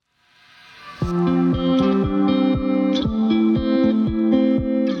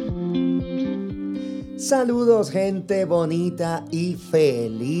Saludos, gente bonita y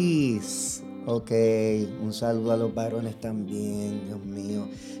feliz. Ok, un saludo a los varones también, Dios mío,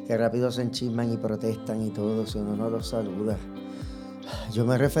 que rápido se enchisman y protestan y todo si uno no los saluda. Yo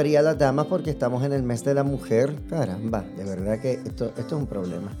me refería a las damas porque estamos en el mes de la mujer. Caramba, de verdad que esto es un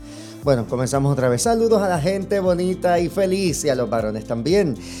problema. Bueno, comenzamos otra vez. Saludos a la gente bonita y feliz y a los varones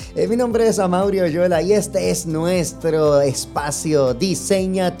también. Mi nombre es Amaury Oyola y este es nuestro espacio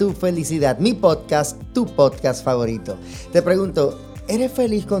Diseña tu Felicidad, mi podcast, tu podcast favorito. Te pregunto, ¿eres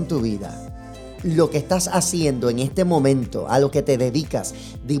feliz con tu vida? Lo que estás haciendo en este momento, a lo que te dedicas,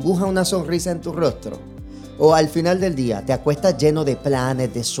 ¿dibuja una sonrisa en tu rostro? ¿O al final del día te acuestas lleno de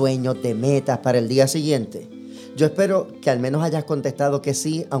planes, de sueños, de metas para el día siguiente? Yo espero que al menos hayas contestado que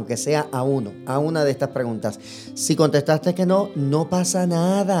sí, aunque sea a una de estas preguntas. Si contestaste que no, no pasa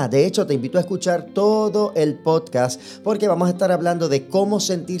nada. De hecho, te invito a escuchar todo el podcast porque vamos a estar hablando de cómo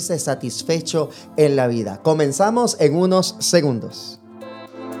sentirse satisfecho en la vida. Comenzamos en unos segundos.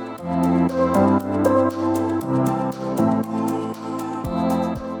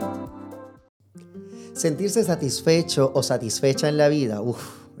 Sentirse satisfecho o satisfecha en la vida,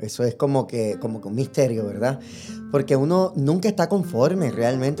 eso es como que un misterio, ¿verdad? Porque uno nunca está conforme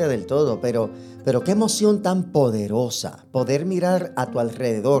realmente del todo, pero qué emoción tan poderosa poder mirar a tu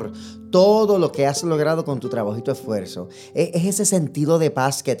alrededor todo lo que has logrado con tu trabajo y tu esfuerzo. Es ese sentido de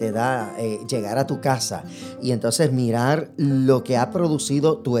paz que te da llegar a tu casa y entonces mirar lo que ha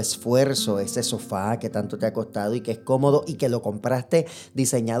producido tu esfuerzo, ese sofá que tanto te ha costado y que es cómodo y que lo compraste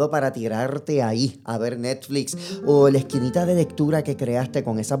diseñado para tirarte ahí a ver Netflix, o la esquinita de lectura que creaste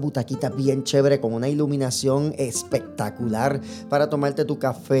con esa butaquita bien chévere con una iluminación espectacular para tomarte tu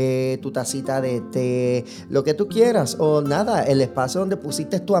café, tu tacita de té, lo que tú quieras, o nada, el espacio donde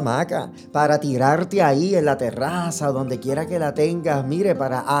pusiste tu hamaca para tirarte ahí en la terraza o donde quiera que la tengas, mire,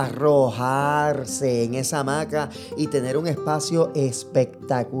 para arrojarse en esa hamaca y tener un espacio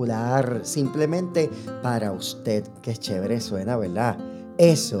espectacular simplemente para usted. Qué chévere suena, ¿verdad?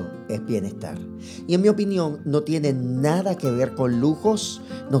 Eso es bienestar. Y en mi opinión no tiene nada que ver con lujos,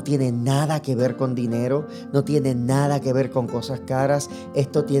 no tiene nada que ver con dinero, no tiene nada que ver con cosas caras.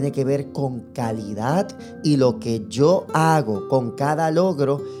 Esto tiene que ver con calidad y lo que yo hago con cada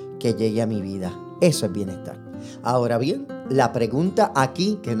logro que llegue a mi vida. Eso es bienestar. Ahora bien, la pregunta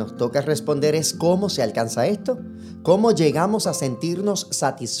aquí que nos toca responder es ¿cómo se alcanza esto? ¿Cómo llegamos a sentirnos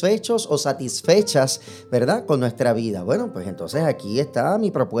satisfechos o satisfechas, ¿verdad?, con nuestra vida? Bueno, pues entonces aquí está mi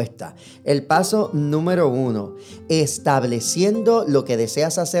propuesta. El paso número 1, estableciendo lo que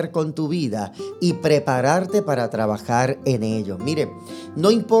deseas hacer con tu vida y prepararte para trabajar en ello. Mire, no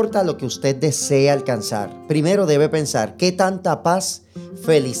importa lo que usted desee alcanzar, primero debe pensar qué tanta paz,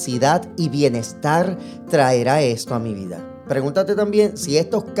 felicidad y bienestar traerá esto a mi vida. Pregúntate también si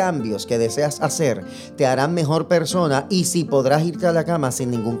estos cambios que deseas hacer te harán mejor persona y si podrás irte a la cama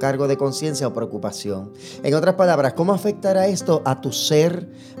sin ningún cargo de conciencia o preocupación. En otras palabras, ¿cómo afectará esto a tu ser,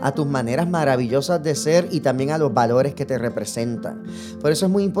 a tus maneras maravillosas de ser y también a los valores que te representan? Por eso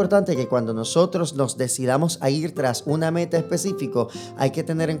es muy importante que cuando nosotros nos decidamos a ir tras una meta específica, hay que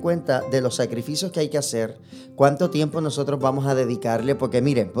tener en cuenta de los sacrificios que hay que hacer, cuánto tiempo nosotros vamos a dedicarle, porque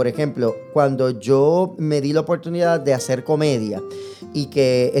miren, por ejemplo, cuando yo me di la oportunidad de hacer comedia y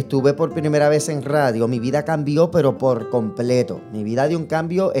que estuve por primera vez en radio, mi vida cambió pero por completo. Mi vida dio un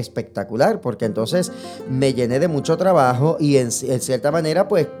cambio espectacular porque entonces me llené de mucho trabajo y en cierta manera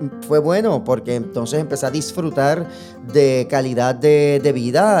pues fue bueno porque entonces empecé a disfrutar de calidad de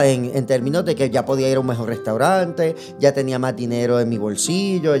vida en términos de que ya podía ir a un mejor restaurante, ya tenía más dinero en mi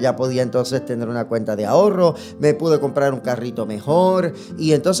bolsillo, ya podía entonces tener una cuenta de ahorro, me pude comprar un carrito mejor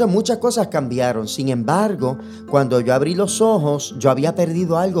y entonces muchas cosas cambiaron. Sin embargo, cuando yo abrí los ojos, yo había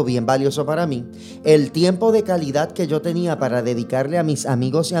perdido algo bien valioso para mí. El tiempo de calidad que yo tenía para dedicarle a mis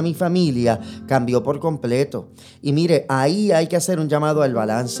amigos y a mi familia cambió por completo. Y mire, ahí hay que hacer un llamado al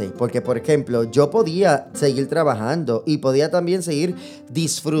balance, porque por ejemplo, yo podía seguir trabajando y podía también seguir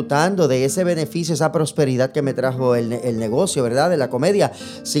disfrutando de ese beneficio, esa prosperidad que me trajo el negocio, ¿verdad?, de la comedia.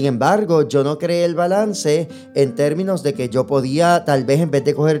 Sin embargo, yo no creé el balance en términos de que yo podía tal vez en vez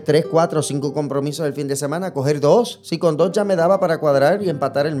de coger 3, 4, 5 compromisos del fin de semana, coger 2. Si con 2 ya me daba para cuadrar y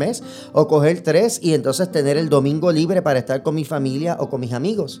empatar el mes, o coger 3 y entonces tener el domingo libre para estar con mi familia o con mis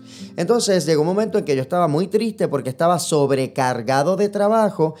amigos. Entonces llegó un momento en que yo estaba muy triste porque estaba sobrecargado de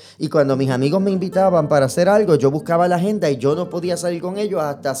trabajo y cuando mis amigos me invitaban para hacer algo, yo buscaba la agenda y yo no podía salir con ellos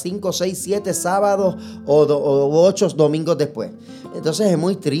hasta 5, 6, 7 sábados o 8 domingos después. Entonces es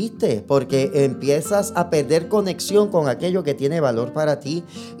muy triste porque empiezas a perder conexión con aquello que tiene valor para ti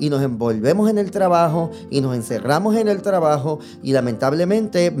y nos envolvemos en el trabajo y nos encerramos en el el trabajo y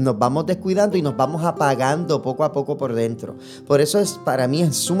lamentablemente nos vamos descuidando y nos vamos apagando poco a poco por dentro. Por eso para mí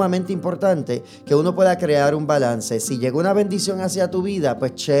es sumamente importante que uno pueda crear un balance. Si llega una bendición hacia tu vida,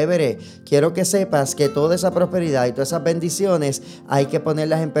 pues chévere. Quiero que sepas que toda esa prosperidad y todas esas bendiciones hay que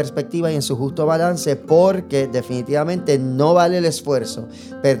ponerlas en perspectiva y en su justo balance, porque definitivamente no vale el esfuerzo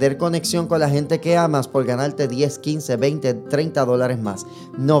perder conexión con la gente que amas por ganarte 10, 15, 20, 30 dólares más.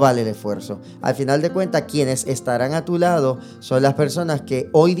 No vale el esfuerzo. Al final de cuentas, quienes estarán a tu lado son las personas que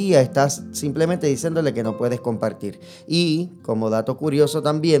hoy día estás simplemente diciéndole que no puedes compartir. Y como dato curioso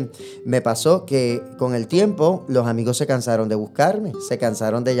también, me pasó que con el tiempo los amigos se cansaron de buscarme, se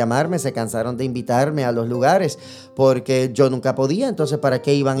cansaron de llamarme, se cansaron de invitarme a los lugares, porque yo nunca podía. Entonces, ¿para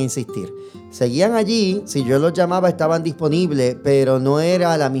qué iban a insistir? Seguían allí, si yo los llamaba estaban disponibles, pero no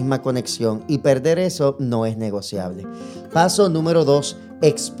era la misma conexión, y perder eso no es negociable. Paso número 2,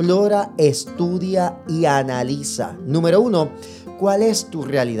 explora, estudia y analiza. Número 1, ¿cuál es tu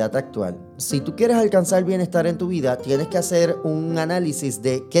realidad actual? Si tú quieres alcanzar bienestar en tu vida, tienes que hacer un análisis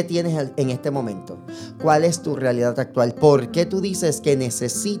de qué tienes en este momento. ¿Cuál es tu realidad actual? ¿Por qué tú dices que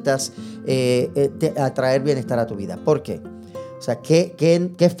necesitas atraer bienestar a tu vida? ¿Por qué? O sea,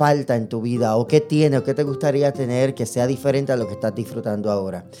 ¿qué falta en tu vida? ¿O qué tiene? ¿O qué te gustaría tener que sea diferente a lo que estás disfrutando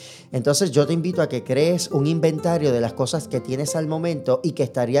ahora? Entonces yo te invito a que crees un inventario de las cosas que tienes al momento y que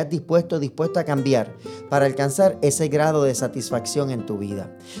estarías dispuesta a cambiar para alcanzar ese grado de satisfacción en tu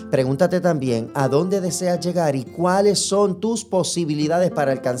vida. Pregúntate también a dónde deseas llegar y cuáles son tus posibilidades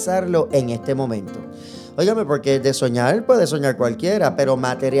para alcanzarlo en este momento. Óigame, porque de soñar puede soñar cualquiera, pero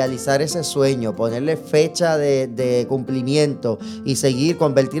materializar ese sueño, ponerle fecha de cumplimiento y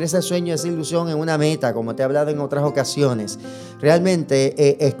convertir ese sueño, esa ilusión en una meta, como te he hablado en otras ocasiones,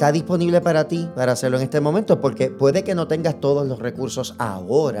 realmente está disponible para ti, para hacerlo en este momento, porque puede que no tengas todos los recursos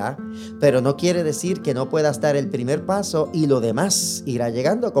ahora, pero no quiere decir que no puedas dar el primer paso y lo demás irá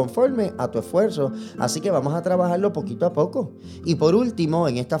llegando conforme a tu esfuerzo. Así que vamos a trabajarlo poquito a poco. Y por último,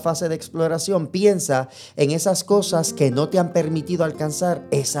 en esta fase de exploración, piensa en esas cosas que no te han permitido alcanzar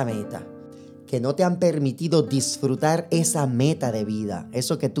esa meta, que no te han permitido disfrutar esa meta de vida,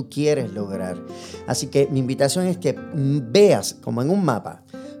 eso que tú quieres lograr. Así que mi invitación es que veas como en un mapa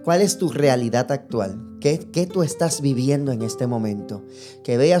cuál es tu realidad actual, qué tú estás viviendo en este momento,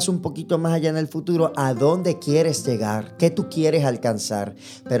 que veas un poquito más allá en el futuro a dónde quieres llegar, qué tú quieres alcanzar,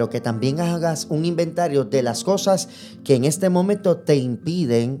 pero que también hagas un inventario de las cosas que en este momento te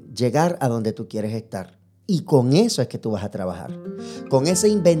impiden llegar a donde tú quieres estar. Y con eso es que tú vas a trabajar. Con ese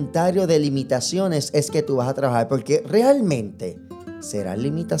inventario de limitaciones es que tú vas a trabajar, porque realmente serán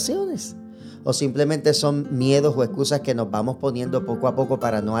limitaciones. O simplemente son miedos o excusas que nos vamos poniendo poco a poco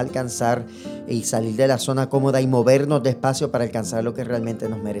para no alcanzar y salir de la zona cómoda y movernos despacio para alcanzar lo que realmente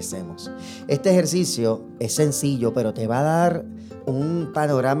nos merecemos. Este ejercicio es sencillo, pero te va a dar un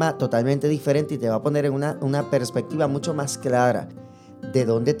panorama totalmente diferente y te va a poner en una perspectiva mucho más clara de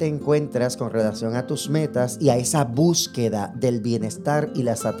dónde te encuentras con relación a tus metas y a esa búsqueda del bienestar y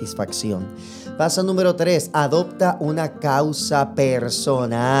la satisfacción. Paso número 3, adopta una causa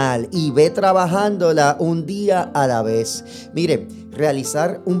personal y ve trabajándola un día a la vez. Mire,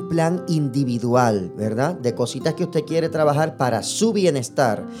 realizar un plan individual, ¿verdad? De cositas que usted quiere trabajar para su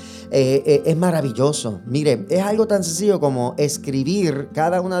bienestar. Es maravilloso. Mire, es algo tan sencillo como escribir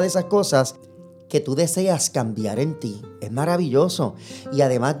cada una de esas cosas que tú deseas cambiar en ti. Es maravilloso. Y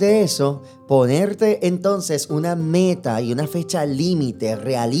además de eso, ponerte entonces una meta y una fecha límite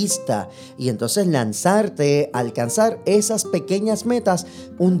realista y entonces lanzarte a alcanzar esas pequeñas metas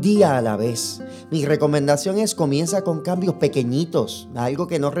un día a la vez. Mi recomendación es comienza con cambios pequeñitos, algo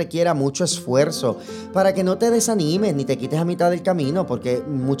que no requiera mucho esfuerzo, para que no te desanimes ni te quites a mitad del camino, porque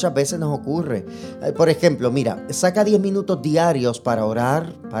muchas veces nos ocurre. Por ejemplo, mira, saca 10 minutos diarios para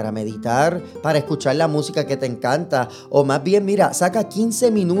orar, para meditar, para escuchar la música que te encanta, o más bien, mira, saca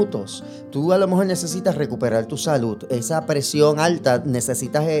 15 minutos. Tú a lo mejor necesitas recuperar tu salud. Esa presión alta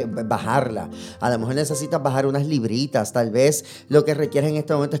necesitas bajarla. A lo mejor necesitas bajar unas libritas. Tal vez lo que requieres en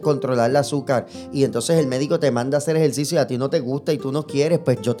este momento es controlar el azúcar. Y entonces el médico te manda a hacer ejercicio y a ti no te gusta y tú no quieres.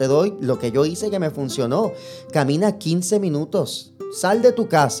 Pues yo te doy lo que yo hice que me funcionó. Camina 15 minutos. Sal de tu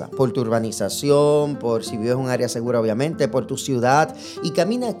casa, por tu urbanización, por si vives en un área segura obviamente, por tu ciudad, y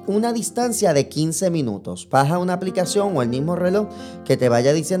camina una distancia de 15 minutos. Baja una aplicación o el mismo reloj que te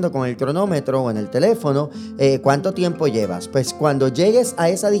vaya diciendo con el cronómetro odómetro o en el teléfono cuánto tiempo llevas. Pues cuando llegues a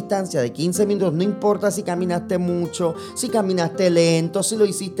esa distancia de 15 minutos, no importa si caminaste mucho, si caminaste lento, si lo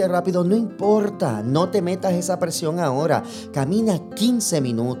hiciste rápido, no importa, no te metas esa presión ahora. Camina 15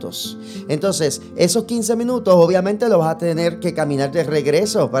 minutos. Entonces, esos 15 minutos obviamente los vas a tener que caminar de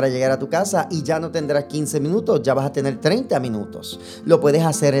regreso para llegar a tu casa y ya no tendrás 15 minutos, ya vas a tener 30 minutos. Lo puedes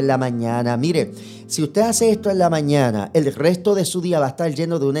hacer en la mañana. Mire, si usted hace esto en la mañana, el resto de su día va a estar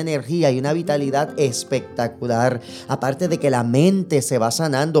lleno de una energía y una vitalidad espectacular. Aparte de que la mente se va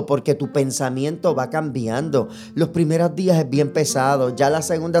sanando porque tu pensamiento va cambiando. Los primeros días es bien pesado, ya la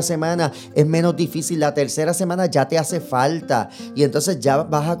segunda semana es menos difícil, la tercera semana ya te hace falta y entonces ya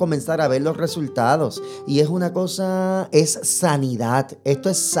vas a comenzar a ver los resultados. Y es una cosa, es sanidad, esto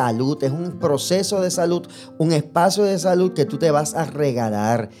es salud, es un proceso de salud, un espacio de salud que tú te vas a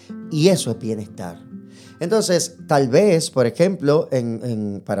regalar y eso es bienestar. Entonces, tal vez, por ejemplo,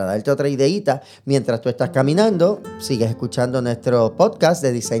 para darte otra ideita, mientras tú estás caminando, sigues escuchando nuestro podcast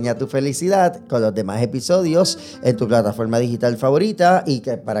de Diseña tu Felicidad con los demás episodios en tu plataforma digital favorita y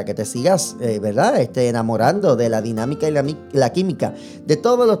para que te sigas, ¿verdad? Enamorando de la dinámica y la química de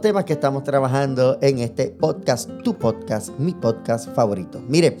todos los temas que estamos trabajando en este podcast, tu podcast, mi podcast favorito.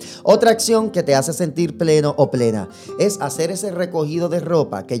 Mire, otra acción que te hace sentir pleno o plena es hacer ese recogido de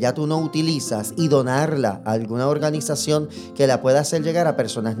ropa que ya tú no utilizas y donarla a alguna organización que la pueda hacer llegar a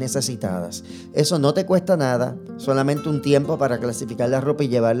personas necesitadas. Eso no te cuesta nada, solamente un tiempo para clasificar la ropa y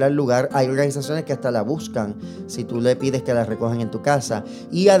llevarla al lugar. Hay organizaciones que hasta la buscan si tú le pides que la recojan en tu casa.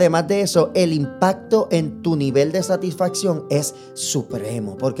 Y además de eso, el impacto en tu nivel de satisfacción es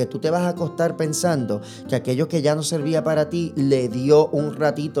supremo, porque tú te vas a acostar pensando que aquello que ya no servía para ti le dio un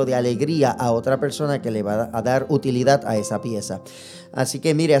ratito de alegría a otra persona que le va a dar utilidad a esa pieza. Así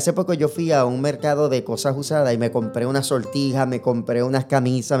que mire, hace poco yo fui a un mercado de cosas usadas y me compré una sortija, me compré unas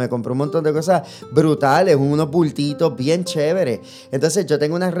camisas, me compré un montón de cosas brutales, unos bultitos bien chéveres. Entonces yo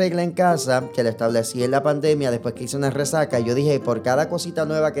tengo una regla en casa que la establecí en la pandemia después que hice una resaca. Y yo dije, por cada cosita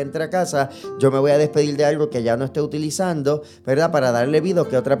nueva que entre a casa, yo me voy a despedir de algo que ya no esté utilizando, ¿verdad? Para darle vida o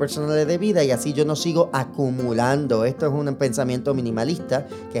que otra persona le dé vida y así yo no sigo acumulando. Esto es un pensamiento minimalista,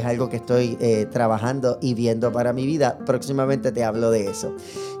 que es algo que estoy trabajando y viendo para mi vida. Próximamente te hablo de eso.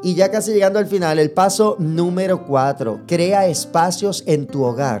 Y ya casi llegando al final, el paso número 4, crea espacios en tu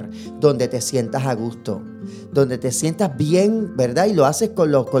hogar donde te sientas a gusto, donde te sientas bien, ¿verdad? Y lo haces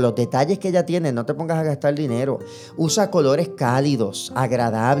con los detalles que ya tienes, no te pongas a gastar dinero. Usa colores cálidos,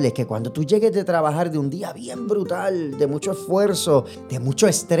 agradables, que cuando tú llegues de trabajar de un día bien brutal, de mucho esfuerzo, de mucho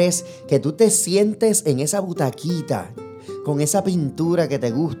estrés, que tú te sientes en esa butaquita, con esa pintura que te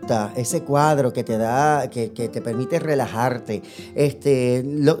gusta, ese cuadro que te da, que te permite relajarte,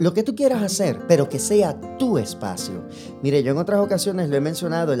 lo que tú quieras hacer, pero que sea tu espacio. Mire, yo en otras ocasiones lo he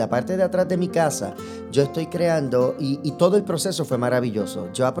mencionado, en la parte de atrás de mi casa, yo estoy creando, y todo el proceso fue maravilloso.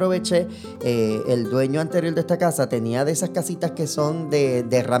 Yo aproveché, el dueño anterior de esta casa tenía de esas casitas que son de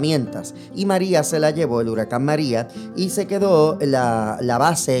herramientas, y María se la llevó, el huracán María, y se quedó la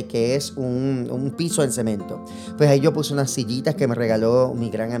base, que es un piso en cemento. Pues ahí yo puse unas sillitas que me regaló mi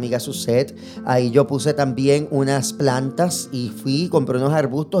gran amiga Suzette. Ahí yo puse también unas plantas y compré unos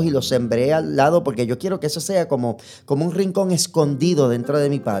arbustos y los sembré al lado porque yo quiero que eso sea como un rincón escondido dentro de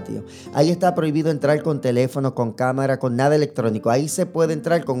mi patio. Ahí está prohibido entrar con teléfono, con cámara, con nada electrónico. Ahí se puede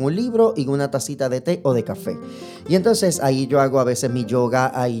entrar con un libro y una tacita de té o de café. Y entonces ahí yo hago a veces mi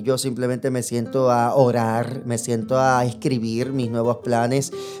yoga, ahí yo simplemente me siento a orar, me siento a escribir mis nuevos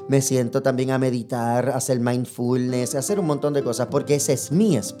planes, me siento también a meditar, a hacer mindfulness, a hacer un montón de cosas porque ese es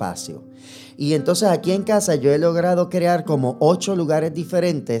mi espacio. Y entonces aquí en casa yo he logrado crear como 8 lugares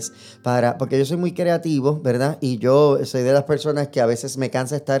diferentes porque yo soy muy creativo, ¿verdad? Y yo soy de las personas que a veces me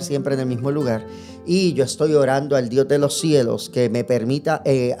cansa estar siempre en el mismo lugar. Y yo estoy orando al Dios de los cielos que me permita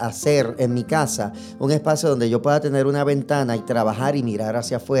hacer en mi casa un espacio donde yo pueda tener una ventana y trabajar y mirar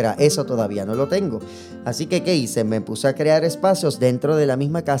hacia afuera. Eso todavía no lo tengo. Así que, ¿qué hice? Me puse a crear espacios dentro de la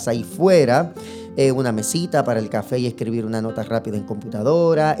misma casa y fuera. Una mesita para el café y escribir una nota rápida en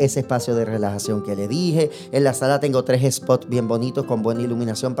computadora, ese espacio de relajación que le dije. En la sala tengo 3 spots bien bonitos con buena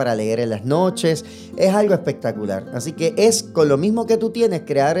iluminación para leer en las noches. Es algo espectacular. Así que es con lo mismo que tú tienes,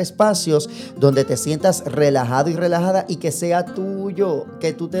 crear espacios donde te sientas relajado y relajada y que sea tuyo,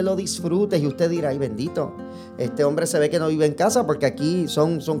 que tú te lo disfrutes y usted dirá, ay bendito, este hombre se ve que no vive en casa porque aquí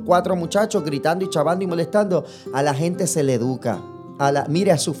son 4 muchachos gritando y chavando y molestando. A la gente se le educa.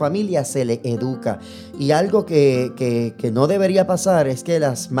 Mire, a su familia se le educa. Y algo que no debería pasar es que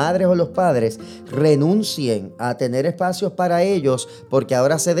las madres o los padres renuncien a tener espacios para ellos porque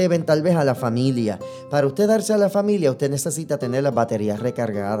ahora se deben tal vez a la familia. Para usted darse a la familia, usted necesita tener las baterías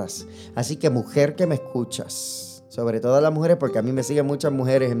recargadas. Así que, mujer que me escuchas, sobre todo a las mujeres, porque a mí me siguen muchas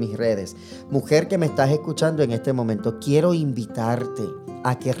mujeres en mis redes. Mujer que me estás escuchando en este momento, quiero invitarte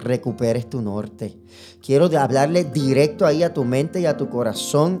a que recuperes tu norte. Quiero hablarle directo ahí a tu mente y a tu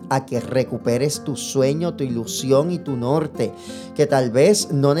corazón a que recuperes tu sueño, tu ilusión y tu norte. Que tal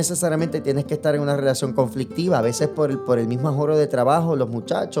vez no necesariamente tienes que estar en una relación conflictiva. A veces por el mismo ajoro de trabajo, los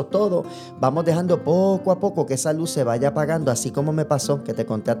muchachos, todo, vamos dejando poco a poco que esa luz se vaya apagando, así como me pasó, que te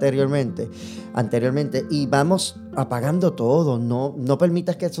conté anteriormente, y vamos apagando todo. No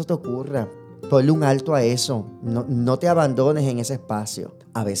permitas que eso te ocurra. Ponle un alto a eso. No te abandones en ese espacio.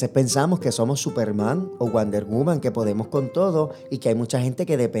 A veces pensamos que somos Superman o Wonder Woman, que podemos con todo y que hay mucha gente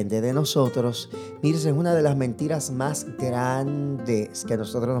que depende de nosotros. Mire, es una de las mentiras más grandes que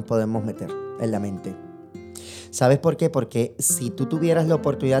nosotros nos podemos meter en la mente. ¿Sabes por qué? Porque si tú tuvieras la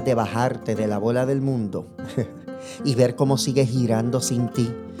oportunidad de bajarte de la bola del mundo y ver cómo sigue girando sin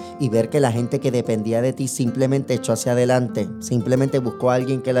ti, y ver que la gente que dependía de ti simplemente echó hacia adelante, simplemente buscó a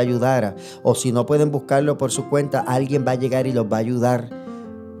alguien que la ayudara, o si no pueden buscarlo por su cuenta, alguien va a llegar y los va a ayudar,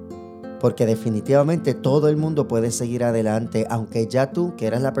 porque definitivamente todo el mundo puede seguir adelante, aunque ya tú, que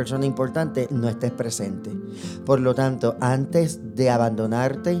eras la persona importante, no estés presente. Por lo tanto, antes de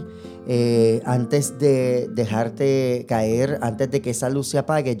abandonarte, antes de dejarte caer, antes de que esa luz se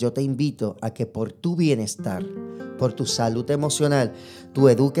apague, yo te invito a que por tu bienestar, por tu salud emocional, tú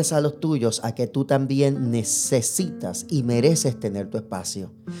eduques a los tuyos a que tú también necesitas y mereces tener tu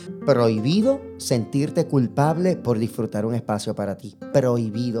espacio. Prohibido sentirte culpable por disfrutar un espacio para ti.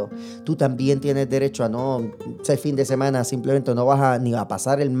 Prohibido. Tú también tienes derecho a no, ese fin de semana simplemente no vas ni a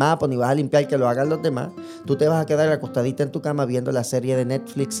pasar el mapa, ni vas a limpiar que lo hagan los demás. Tú te vas a quedar acostadita en tu cama viendo la serie de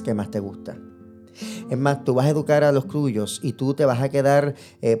Netflix que más te gusta. Es más, tú vas a educar a los tuyos y tú te vas a quedar,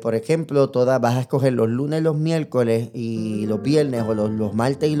 por ejemplo, vas a escoger los lunes, los miércoles y los viernes o los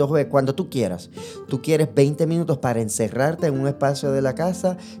martes y los jueves, cuando tú quieras. Tú quieres 20 minutos para encerrarte en un espacio de la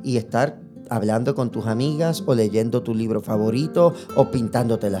casa y estar hablando con tus amigas o leyendo tu libro favorito o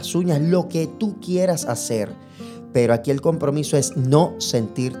pintándote las uñas, lo que tú quieras hacer. Pero aquí el compromiso es no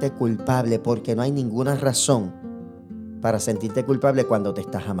sentirte culpable, porque no hay ninguna razón para sentirte culpable cuando te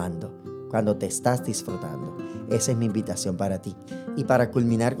estás amando, cuando te estás disfrutando. Esa es mi invitación para ti. Y para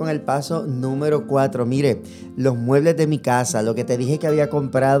culminar con el paso número 4, mire, los muebles de mi casa, lo que te dije que había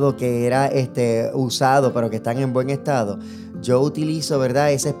comprado que era usado, pero que están en buen estado. Yo utilizo,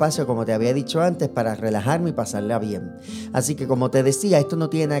 ¿verdad?, ese espacio, como te había dicho antes, para relajarme y pasarla bien. Así que, como te decía, esto no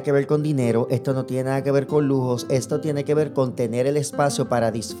tiene nada que ver con dinero, esto no tiene nada que ver con lujos, esto tiene que ver con tener el espacio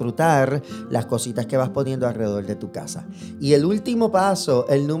para disfrutar las cositas que vas poniendo alrededor de tu casa. Y el último paso,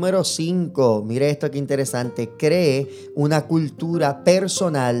 el número 5, mire esto qué interesante, cree una cultura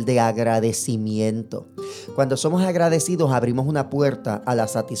personal de agradecimiento. Cuando somos agradecidos, abrimos una puerta a la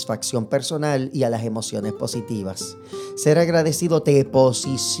satisfacción personal y a las emociones positivas. Ser agradecido te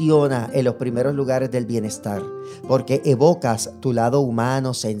posiciona en los primeros lugares del bienestar, porque evocas tu lado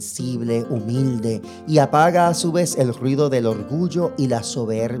humano, sensible, humilde, y apaga a su vez el ruido del orgullo y la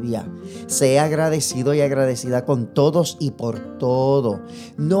soberbia. Sé agradecido y agradecida con todos y por todo.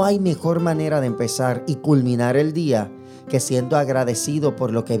 No hay mejor manera de empezar y culminar el día que siendo agradecido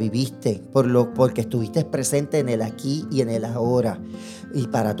por lo que viviste, porque estuviste presente en el aquí y en el ahora. Y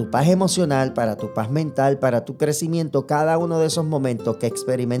para tu paz emocional, para tu paz mental, para tu crecimiento, cada uno de esos momentos que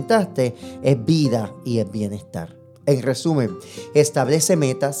experimentaste es vida y es bienestar. En resumen, establece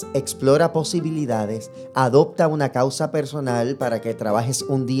metas, explora posibilidades, adopta una causa personal para que trabajes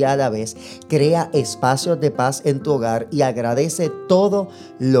un día a la vez, crea espacios de paz en tu hogar y agradece todo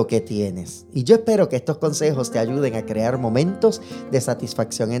lo que tienes. Y yo espero que estos consejos te ayuden a crear momentos de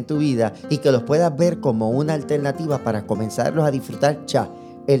satisfacción en tu vida y que los puedas ver como una alternativa para comenzarlos a disfrutar ya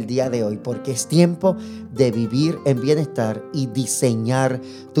el día de hoy, porque es tiempo de vivir en bienestar y diseñar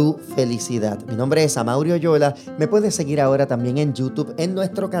tu felicidad. Mi nombre es Amaury Oyola. Me puedes seguir ahora también en YouTube, en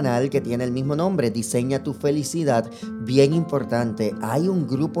nuestro canal que tiene el mismo nombre, Diseña tu Felicidad. Bien importante, hay un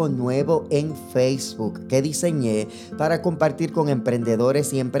grupo nuevo en Facebook que diseñé para compartir con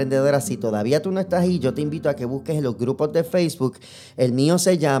emprendedores y emprendedoras. Si todavía tú no estás ahí, yo te invito a que busques en los grupos de Facebook. El mío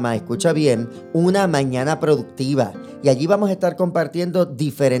se llama, escucha bien, Una Mañana Productiva. Y allí vamos a estar compartiendo diferentes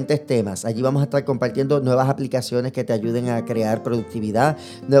diferentes temas. Allí vamos a estar compartiendo nuevas aplicaciones que te ayuden a crear productividad,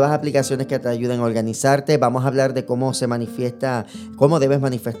 nuevas aplicaciones que te ayuden a organizarte. Vamos a hablar de cómo se manifiesta, cómo debes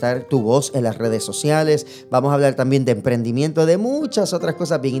manifestar tu voz en las redes sociales. Vamos a hablar también de emprendimiento, de muchas otras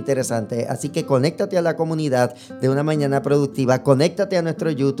cosas bien interesantes. Así que conéctate a la comunidad de Una Mañana Productiva, conéctate a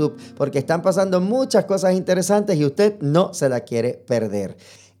nuestro YouTube, porque están pasando muchas cosas interesantes y usted no se la quiere perder.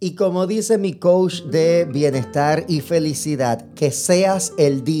 Y como dice mi coach de bienestar y felicidad, que seas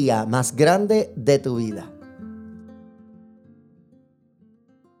el día más grande de tu vida.